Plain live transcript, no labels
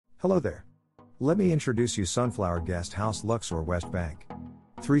Hello there. Let me introduce you Sunflower Guest House Luxor West Bank.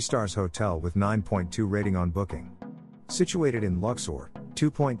 3 stars hotel with 9.2 rating on Booking. Situated in Luxor,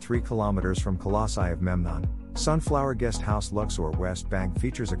 2.3 kilometers from Colossi of Memnon, Sunflower Guest House Luxor West Bank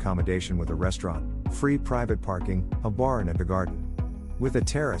features accommodation with a restaurant, free private parking, a bar and a garden. With a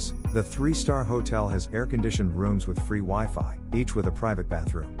terrace, the 3-star hotel has air-conditioned rooms with free Wi-Fi, each with a private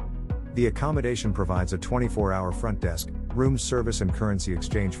bathroom. The accommodation provides a 24-hour front desk, room service and currency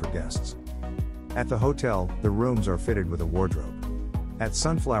exchange for guests. At the hotel, the rooms are fitted with a wardrobe. At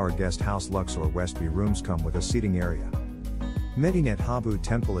Sunflower Guest House Luxor Westby, rooms come with a seating area. Medinet Habu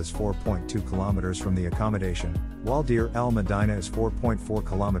Temple is 4.2 kilometers from the accommodation, while Deir El Medina is 4.4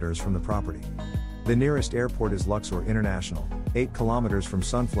 kilometers from the property. The nearest airport is Luxor International, 8 kilometers from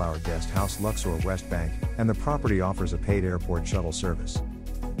Sunflower Guest House Luxor West Bank, and the property offers a paid airport shuttle service.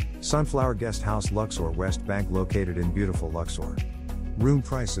 Sunflower Guest House Luxor West Bank, located in beautiful Luxor. Room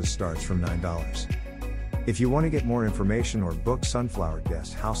prices starts from $9. If you want to get more information or book Sunflower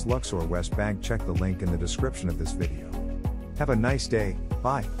Guest House Luxor West Bank, check the link in the description of this video. Have a nice day,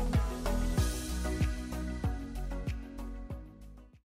 bye.